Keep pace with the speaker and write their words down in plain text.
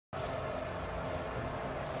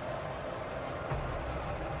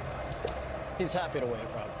He's happy to wait,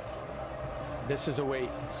 probably. This is a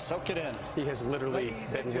wait. Soak it in. He has literally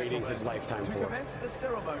been waiting his lifetime for. To commence the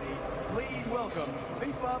ceremony, please welcome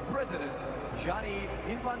FIFA President Gianni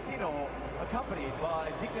Infantino, accompanied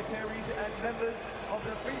by dignitaries and members of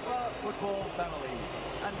the FIFA football family.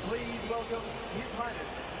 And please welcome His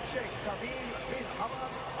Highness Sheikh Tamim bin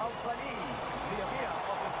Hamad Al Thani, the Emir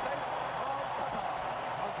of the State of Qatar.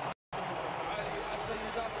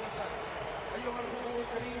 السيدات والسادة، أيها الحضور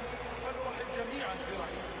الكريم، فنرحب جميعا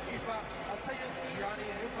برئيس فيفا السيد جياني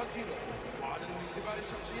إنفانتينو وعدد من كبار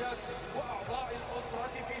الشخصيات وأعضاء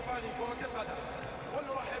أسرة فيفا لكرة القدم.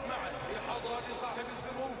 ونرحب معا بحضرة صاحب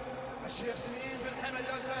السمو الشيخ تميم بن حمد آل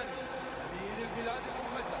ثاني أمير البلاد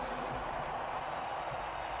المفدى.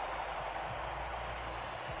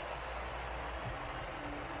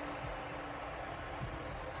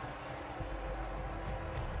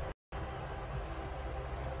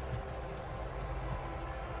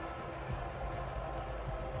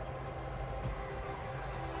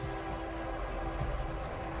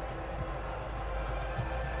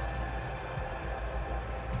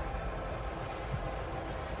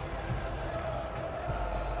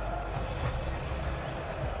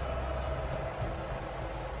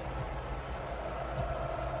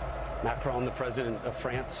 Macron, the president of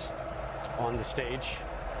France, on the stage.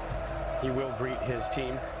 He will greet his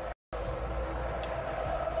team.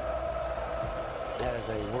 That is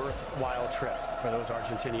a worthwhile trip for those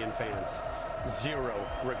Argentinian fans. Zero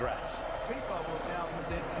regrets. FIFA will now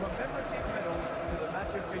present commemorative medals to the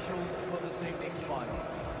match officials for this evening's final.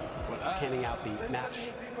 Handing out the match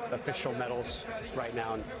official medals right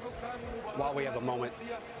now. And while we have a moment,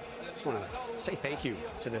 I just want to say thank you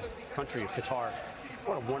to the country of Qatar.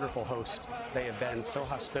 What a wonderful host they have been. So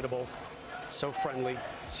hospitable, so friendly,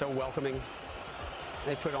 so welcoming.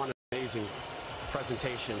 They put on an amazing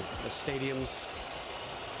presentation. The stadiums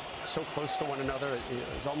so close to one another. It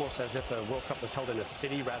was almost as if the World Cup was held in a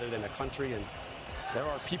city rather than a country. And there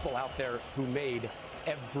are people out there who made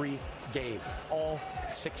every game, all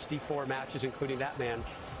 64 matches, including that man,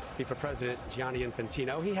 FIFA President Gianni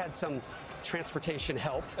Infantino. He had some transportation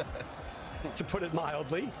help, to put it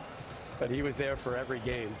mildly, but he was there for every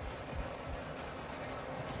game.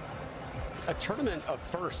 A tournament of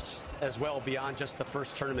firsts as well, beyond just the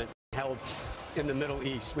first tournament held in the Middle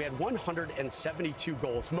East. We had 172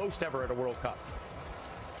 goals, most ever at a World Cup.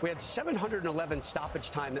 We had 711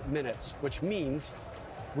 stoppage time minutes, which means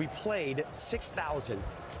we played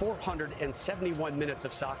 6,471 minutes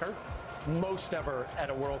of soccer, most ever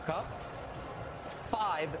at a World Cup.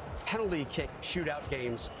 5 penalty kick shootout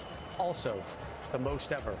games, also the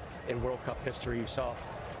most ever in World Cup history. You saw a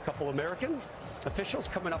couple American officials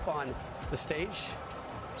coming up on the stage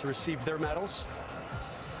to receive their medals.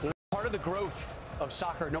 Part of the growth of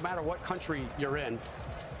soccer, no matter what country you're in,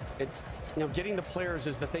 getting the players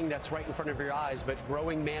is the thing that's right in front of your eyes, but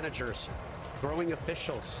growing managers, growing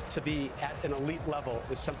officials to be at an elite level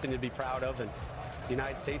is something to be proud of. And the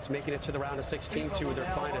United States making it to the round of 16, two of their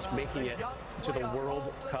finest making it to the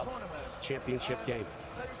World Cup championship game.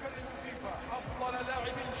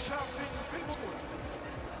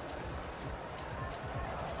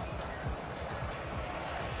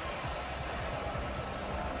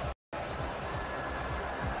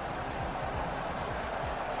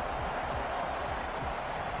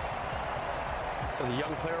 So the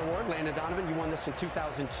Young Player Award, Landon Donovan, you won this in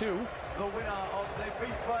 2002. The winner of the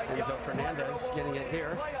FIFA Enzo Fernandez getting it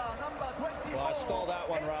here. Well, I stole that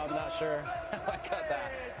one, Rob. Not sure I got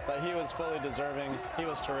that. But he was fully deserving. He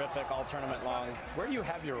was terrific all tournament long. Where do you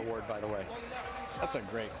have your award, by the way? That's a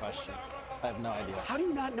great question. I have no idea. How do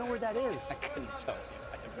you not know where that is? I couldn't tell you.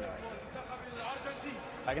 I have no idea.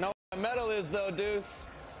 I know where my medal is, though, Deuce.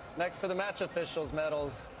 Next to the match officials'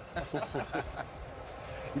 medals.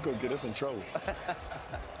 You're going to get us in trouble.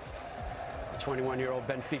 21-year-old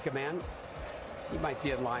Benfica man. He might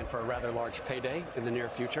be in line for a rather large payday in the near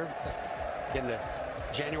future. Again, the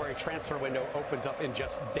January transfer window opens up in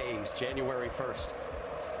just days, January 1st.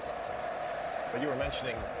 But you were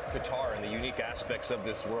mentioning Qatar and the unique aspects of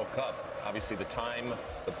this World Cup. Obviously, the time,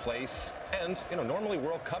 the place, and, normally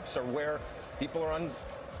World Cups are where people are on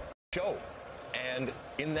show. And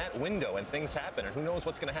in that window, and things happen. And who knows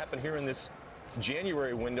what's going to happen here in this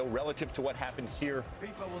January window relative to what happened here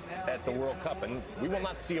at the World Cup. And we will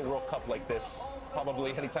not see a World Cup like this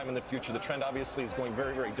probably anytime in the future. The trend obviously is going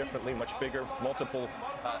very, very differently, much bigger, multiple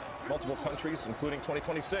countries, including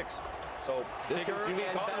 2026. So this bigger is unique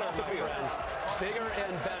and on and off the better, field. Bigger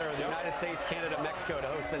and better. The United States, Canada, Mexico to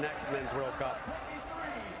host the next Men's World Cup.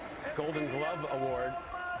 Golden Glove Award.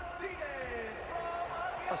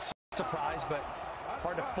 A surprise, but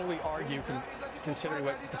hard to fully argue considering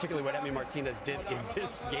particularly what Emi Martinez did in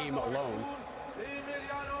this game alone.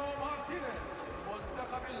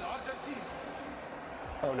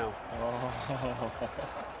 Oh no. Oh.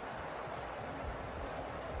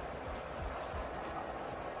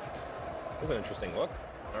 That was an interesting look.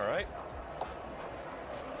 All right.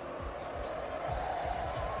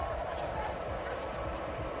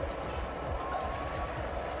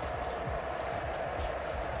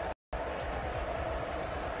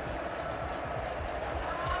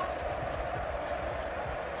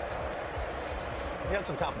 He had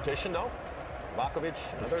some competition, though. Vakovic,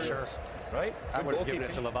 others, sure. Right? I Good would have given goalkeeping.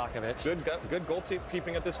 it to Livakovic. Good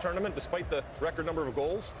goalkeeping at this tournament, despite the record number of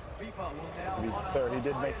goals. To be fair, he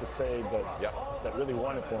did make the save that really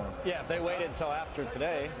won it for him. Yeah, if they waited until after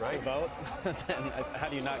today to vote, then how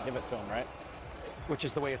do you not give it to him, right? Which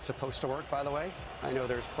is the way it's supposed to work, by the way. I know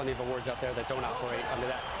there's plenty of awards out there that don't operate under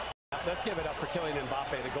that. Let's give it up for Kylian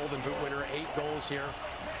Mbappe, the Golden Boot winner. 8 goals here.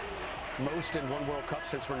 Most in one World Cup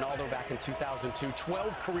since Ronaldo back in 2002.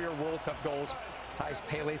 12 career World Cup goals. Ties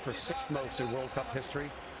Pele for 6th most in World Cup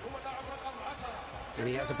history. And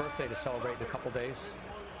he has a birthday to celebrate in a couple days.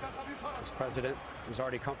 As president, who's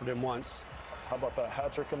already comforted him once. How about that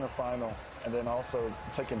hat-trick in the final, and then also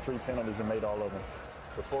taking 3 penalties and made all of them.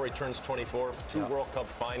 Before he turns 24, 2 World Cup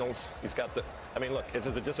finals. He's got the, I mean, look, it's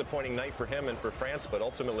a disappointing night for him and for France, but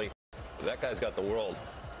ultimately, that guy's got the world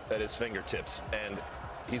at his fingertips, and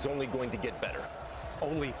he's only going to get better.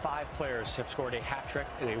 Only 5 players have scored a hat-trick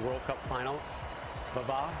in a World Cup final.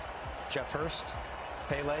 Bava, Jeff Hurst,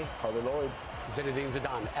 Pele, Harvey Lloyd, Zinedine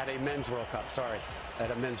Zidane at a men's World Cup. Sorry,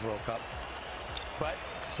 at a men's World Cup. But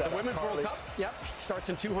the Women's World Cup, starts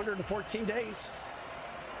in 214 days.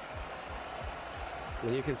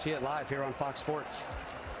 And you can see it live here on Fox Sports.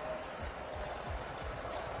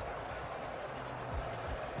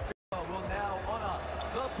 Will now honor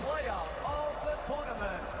the player of the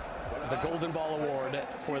tournament. The Golden Ball Award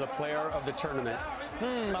for the player of the tournament.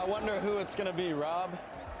 I wonder who it's going to be, Rob.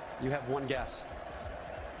 You have one guess.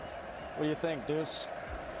 What do you think, Deuce?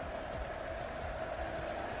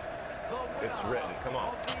 It's written. Come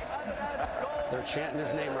on. They're chanting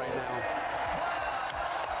his name right now.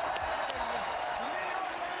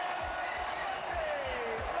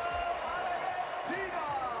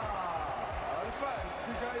 الفائز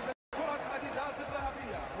بجائزة كرة أديداس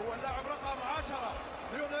الذهبية هو اللاعب رقم 10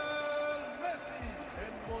 ليونيل ميسي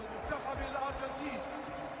من منتخب الأرجنتين.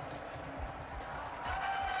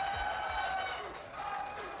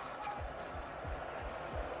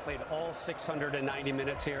 Played all 690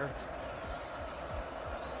 minutes here.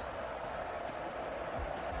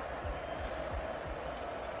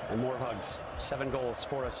 And more hugs. 7 goals,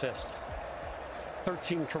 4 assists.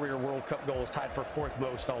 13 career World Cup goals, tied for 4th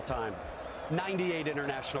most all time. 98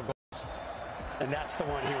 international goals. And that's the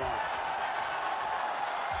one he wants.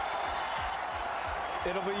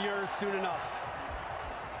 It'll be yours soon enough.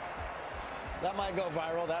 That might go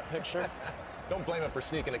viral, that picture. Don't blame him for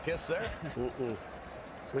sneaking a kiss there.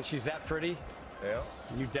 When she's that pretty,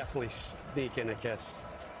 you definitely sneak in a kiss.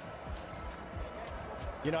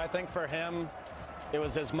 You know, I think for him, it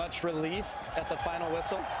was as much relief at the final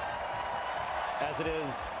whistle as it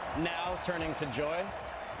is now turning to joy.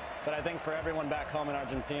 But I think for everyone back home in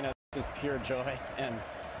Argentina, this is pure joy, and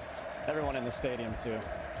everyone in the stadium too.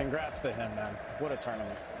 Congrats to him, man. What a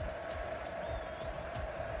tournament.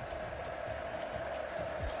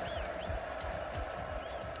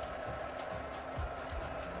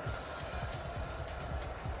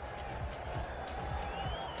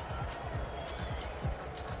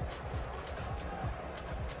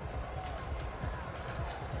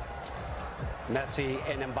 Messi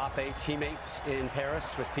and Mbappe teammates in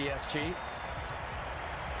Paris with PSG.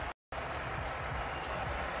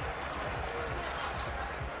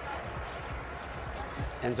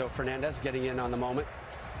 Enzo Fernandez getting in on the moment.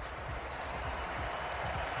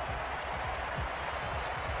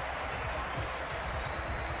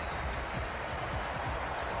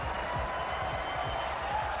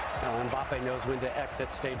 Now Mbappe knows when to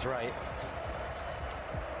exit stage right.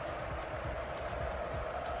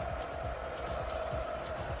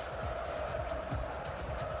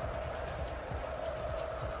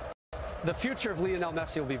 The future of Lionel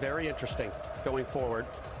Messi will be very interesting going forward.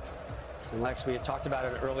 And Lex, we had talked about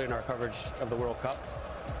it earlier in our coverage of the World Cup.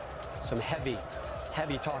 Some heavy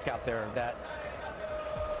talk out there that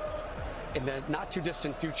in the not too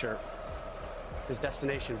distant future, his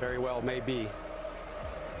destination very well may be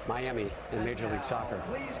Miami in Major League Soccer.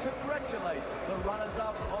 Please congratulate the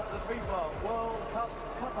runners-up of the FIFA World Cup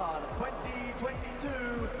Qatar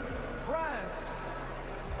 2022, France.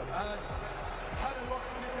 الآن حان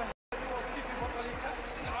الوقت لتهنئة وصيف بطل كأس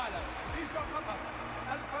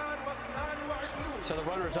So the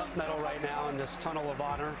runners-up medal right now in this tunnel of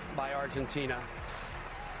honor by Argentina.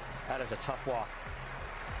 That is a tough walk.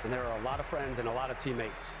 And there are a lot of friends and a lot of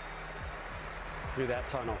teammates through that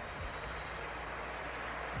tunnel.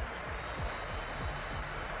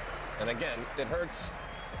 And again, it hurts,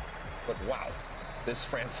 but wow, this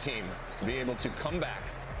France team to be able to come back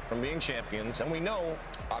from being champions. And we know,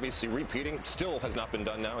 obviously, repeating still has not been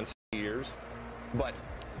done now in 60 years, but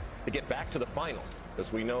to get back to the final,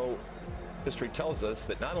 because we know history tells us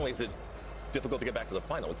that not only is it difficult to get back to the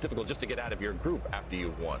final, it's difficult just to get out of your group after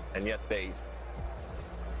you've won. And yet they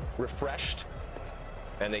refreshed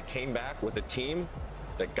and they came back with a team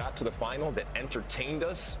that got to the final, that entertained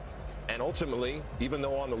us, and ultimately, even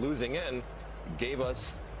though on the losing end, gave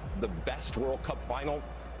us the best World Cup final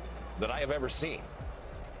that I have ever seen.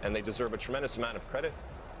 And they deserve a tremendous amount of credit.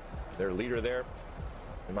 Their leader there,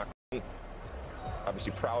 Macron,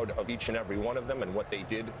 obviously proud of each and every one of them and what they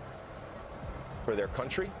did for their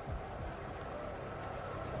country.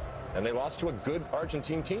 And they lost to a good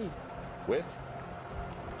Argentine team with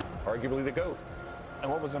arguably the GOAT. And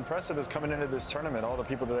what was impressive is coming into this tournament, all the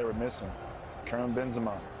people that they were missing. Karim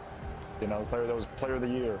Benzema, you know, the player that was player of the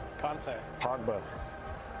year. Conte. Pogba.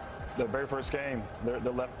 The very first game,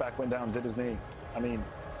 the left back went down, did his knee. I mean,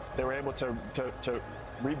 they were able to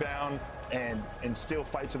rebound and still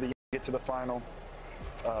fight to the end, get to the final.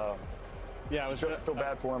 Yeah, I feel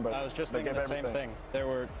bad for him, but I was just thinking the same thing. There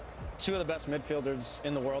were two of the best midfielders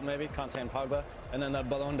in the world, maybe, Conte and Pogba, and then the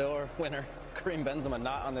Ballon d'Or winner, Karim Benzema,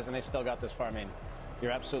 not on this, and they still got this far. I mean,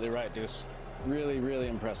 you're absolutely right, Deuce. Really, really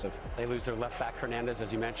impressive. They lose their left back, Hernandez,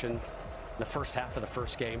 as you mentioned, in the first half of the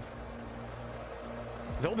first game.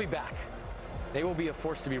 They'll be back. They will be a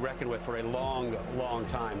force to be reckoned with for a long, long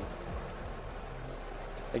time.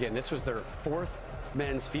 Again, this was their fourth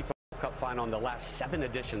men's FIFA World Cup final in the last 7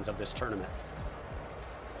 editions of this tournament.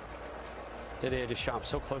 Didier Deschamps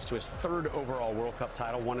so close to his 3rd overall World Cup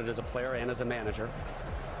title, won it as a player and as a manager.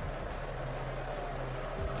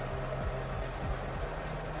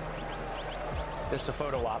 This is a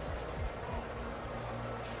photo op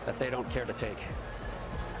that they don't care to take.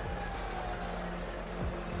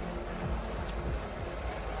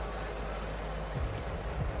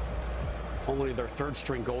 Only their 3rd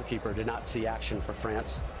string goalkeeper did not see action for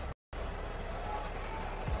France.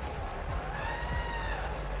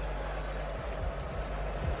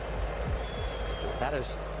 That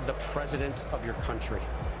is the president of your country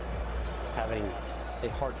having a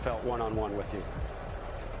heartfelt one-on-one with you.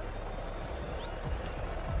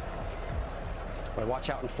 But watch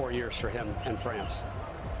out in 4 years for him and France.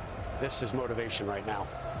 This is motivation right now.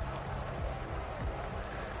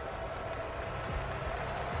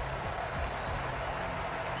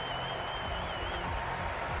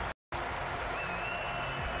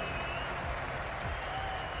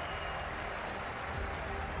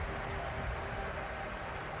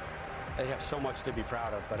 They have so much to be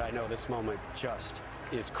proud of, but I know this moment just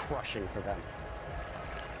is crushing for them.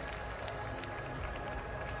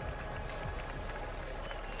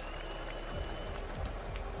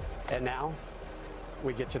 And now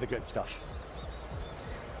we get to the good stuff.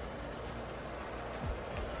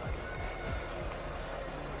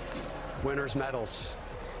 Winners' medals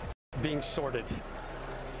being sorted.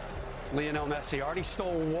 Lionel Messi already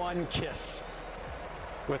stole 1 kiss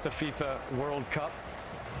with the FIFA World Cup.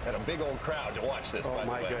 And a big old crowd to watch this, by the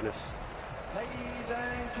way. Oh, my goodness. Ladies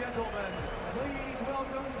and gentlemen, please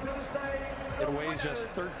welcome to the stage. It weighs just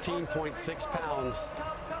 13.6 pounds,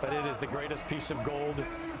 but it is the greatest piece of gold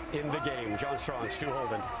in the game. John Strong, Stu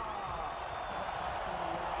Holden.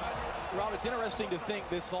 Rob, it's interesting to think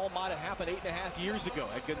this all might have happened 8.5 years ago.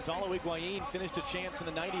 Had Gonzalo Higuain finished a chance in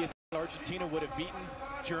the 90th, Argentina would have beaten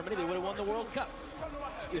Germany. They would have won the World Cup.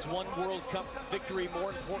 Is one World Cup victory more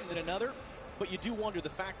important than another? But you do wonder the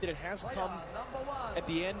fact that it has come at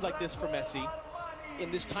the end like this for Messi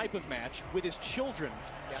in this type of match with his children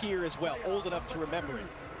here as well, old enough to remember it.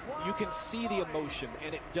 You can see the emotion,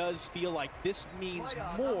 and it does feel like this means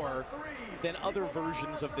more than other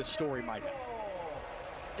versions of this story might have.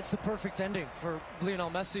 It's the perfect ending for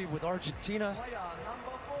Lionel Messi with Argentina.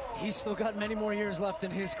 He's still got many more years left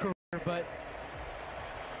in his career, but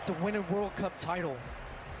to win a World Cup title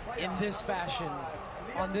in this fashion,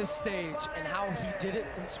 on this stage, and how he did it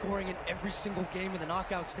in scoring in every single game in the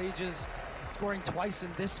knockout stages, scoring twice in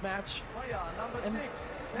this match. And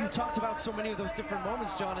you talked about so many of those different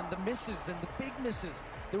moments, John, and the misses and the big misses.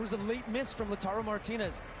 There was a late miss from Lautaro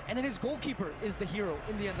Martinez, and then his goalkeeper is the hero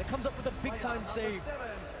in the end that comes up with a big-time save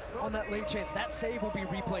on that late chance. That save will be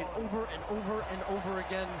replayed over and over and over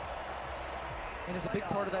again, and is a big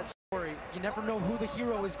part of that story. You never know who the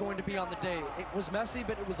hero is going to be on the day. It was Messi,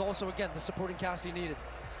 but it was also, again, the supporting cast he needed.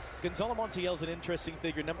 Gonzalo Montiel's an interesting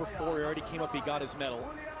figure. Number 4, he already came up, he got his medal.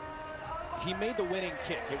 He made the winning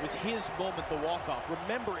kick. It was his moment, the walk-off.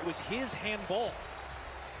 Remember, it was his handball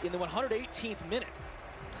in the 118th minute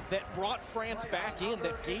that brought France back in,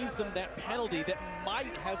 that gave them that penalty that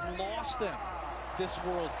might have lost them this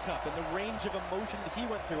World Cup. And the range of emotion that he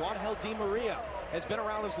went through. Angel Di Maria has been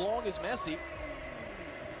around as long as Messi.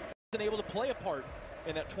 Wasn't able to play a part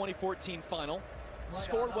in that 2014 final.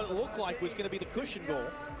 Scored what it looked like was going to be the cushion goal.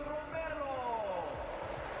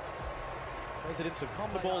 Presidents of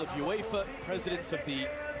CONMEBOL, of UEFA, presidents of the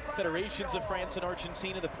federations of France and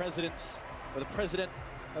Argentina, the president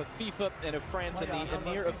of FIFA and of France, and the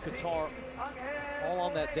Emir of Qatar, all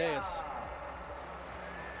on that dais.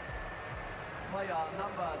 Player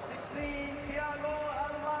number 16, Thiago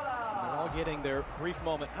Almada. They're all getting their brief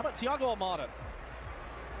moment. How about Thiago Almada?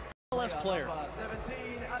 MLS player.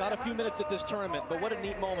 Got a few minutes at this tournament, but what a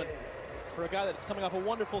neat moment for a guy that's coming off a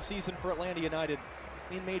wonderful season for Atlanta United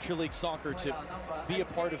in Major League Soccer to be a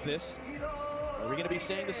part of this. Are we going to be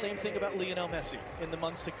saying the same thing about Lionel Messi in the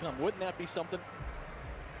months to come? Wouldn't that be something?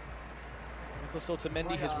 Nicolas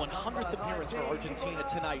Otamendi, his 100th appearance for Argentina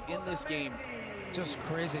tonight in this game. Just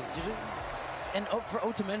crazy. And for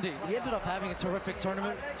Otamendi, he ended up having a terrific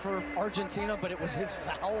tournament for Argentina, but it was his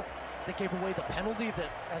foul that gave away the penalty that,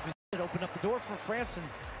 as we said, opened up the door for France, and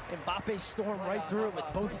Mbappe stormed right through it with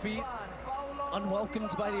both feet, unwelcomed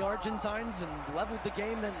by the Argentines, and leveled the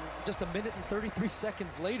game. Then just a minute and 33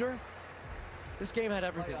 seconds later, this game had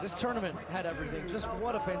everything. This tournament had everything. Just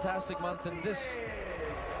what a fantastic month, and this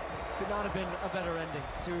could not have been a better ending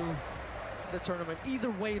to the tournament, either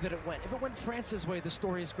way that it went. If it went France's way, the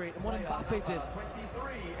story is great, and what Mbappe did.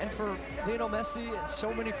 And for Lionel Messi and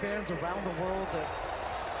so many fans around the world that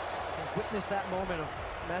witnessed that moment of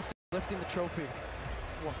Messi lifting the trophy,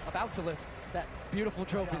 well, about to lift that beautiful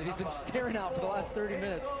trophy that he's been staring at for the last 30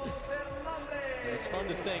 minutes. And it's fun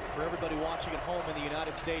to think for everybody watching at home in the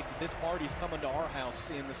United States that this party's coming to our house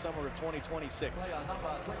in the summer of 2026.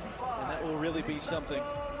 And that will really be something.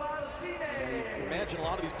 I imagine a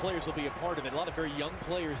lot of these players will be a part of it. A lot of very young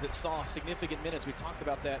players that saw significant minutes. We talked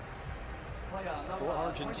about that for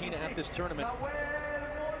Argentina at this tournament.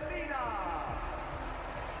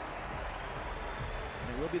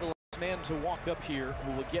 And it will be the last man to walk up here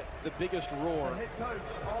who will get the biggest roar.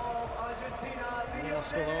 Lionel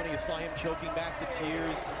Scaloni, you saw him choking back the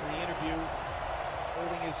tears in the interview,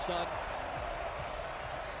 holding his son.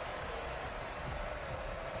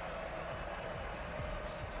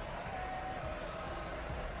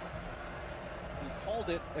 Called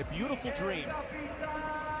it a beautiful dream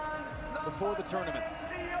before the tournament.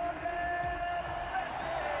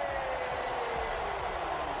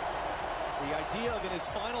 The idea of in his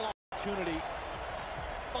final opportunity,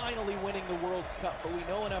 finally winning the World Cup, but we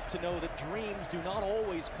know enough to know that dreams do not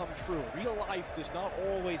always come true. Real life does not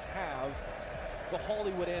always have the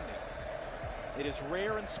Hollywood ending. It is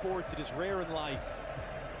rare in sports, it is rare in life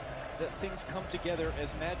that things come together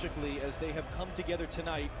as magically as they have come together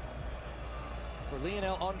tonight for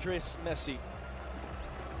Lionel Andres Messi.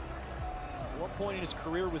 At one point in his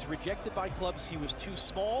career was rejected by clubs. He was too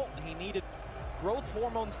small. He needed growth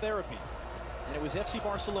hormone therapy. And it was FC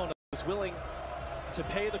Barcelona who was willing to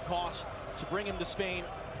pay the cost to bring him to Spain,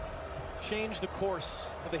 change the course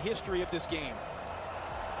of the history of this game.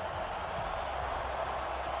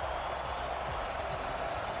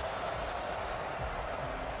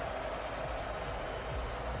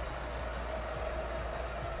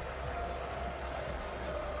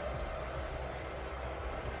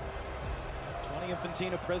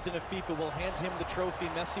 Infantino, president of FIFA, will hand him the trophy.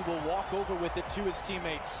 Messi will walk over with it to his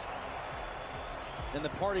teammates. And the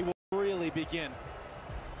party will really begin.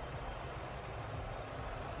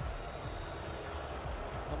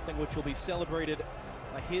 Something which will be celebrated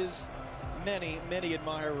by his many, many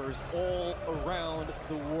admirers all around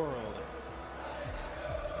the world.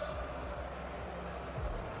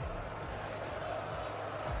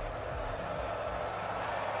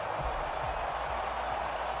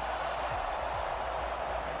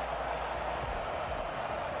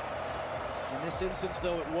 In this instance,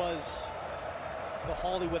 though, it was the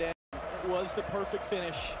Hollywood end. It was the perfect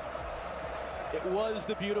finish. It was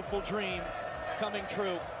the beautiful dream coming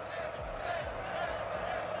true.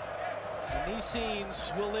 And these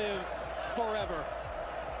scenes will live forever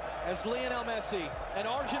as Lionel Messi and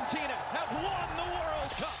Argentina have won the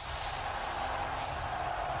World Cup.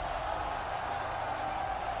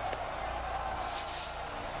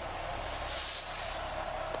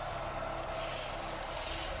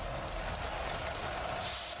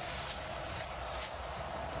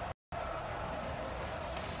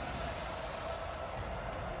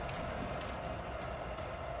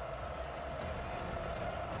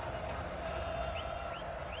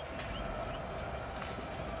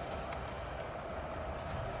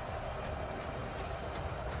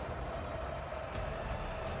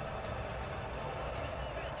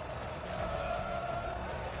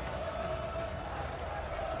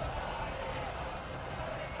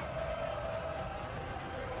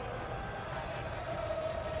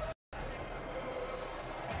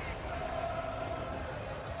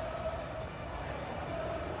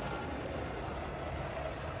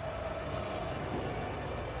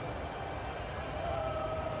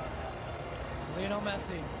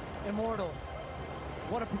 Messi, immortal.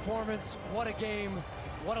 What a performance, what a game,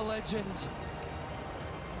 what a legend.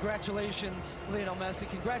 Congratulations, Lionel Messi.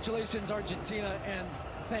 Congratulations, Argentina, and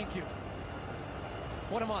thank you.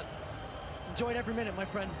 What a month. Enjoyed every minute, my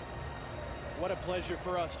friend. What a pleasure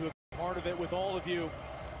for us to have been part of it with all of you.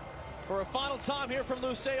 For a final time here from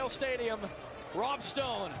Lusail Stadium, Rob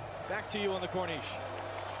Stone, back to you on the Corniche.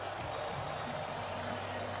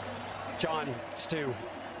 John, Stu,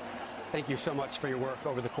 thank you so much for your work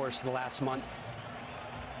over the course of the last month.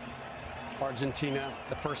 Argentina,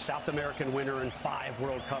 the first South American winner in 5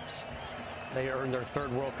 World Cups. They earned their 3rd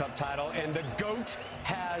World Cup title, and the GOAT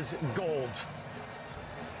has gold.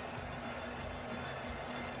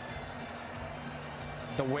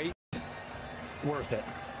 The wait, worth it.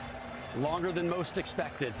 Longer than most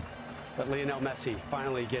expected, but Lionel Messi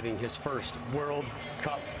finally getting his first World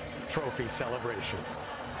Cup trophy celebration.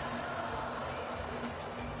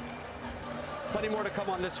 Plenty more to come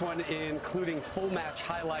on this one, including full match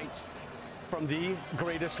highlights from the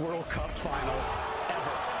greatest World Cup final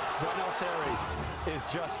ever. Buenos Aires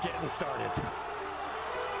is just getting started.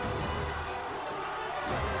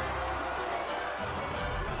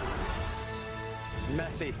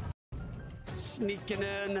 Messi sneaking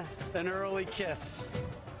in an early kiss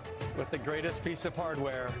with the greatest piece of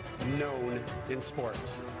hardware known in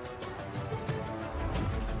sports.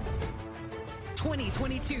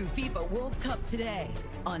 2022 FIFA World Cup today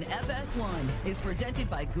on FS1 is presented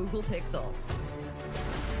by Google Pixel.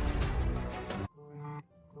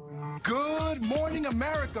 Good morning,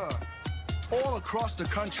 America. All across the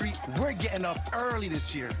country, we're getting up early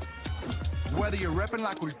this year. Whether you're repping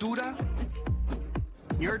La Cultura,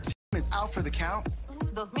 your team is out for the count,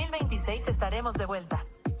 2026 estaremos de vuelta.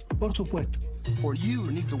 Por supuesto. Or you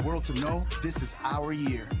need the world to know this is our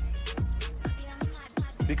year.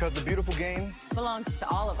 Because the beautiful game Belongs to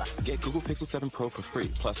all of us. Get Google Pixel 7 Pro for free.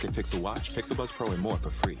 Plus, get Pixel Watch, Pixel Buds Pro, and more for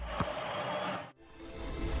free.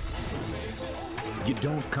 You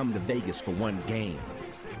don't come to Vegas for one game,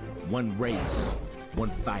 one race, one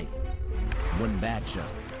fight, one matchup,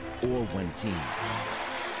 or one team.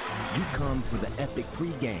 You come for the epic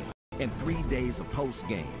pregame and 3 days of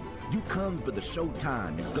postgame. You come for the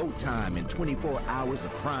showtime and go time and 24 hours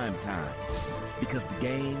of prime time. Because the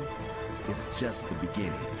game is just the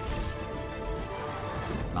beginning.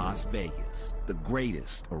 Las Vegas, the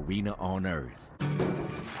greatest arena on earth.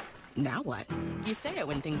 Now what? You say it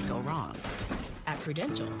when things go wrong. At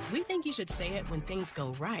Prudential, we think you should say it when things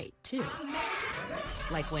go right, too.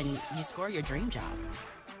 Like when you score your dream job,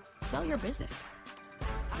 sell your business,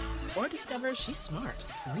 or discover she's smart,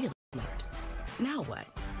 really smart. Now what?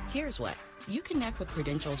 Here's what. You connect with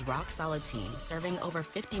Prudential's rock-solid team serving over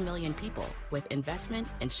 50 million people with investment,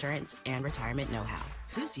 insurance, and retirement know-how.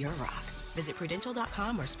 Who's your rock? Visit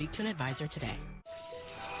Prudential.com or speak to an advisor today.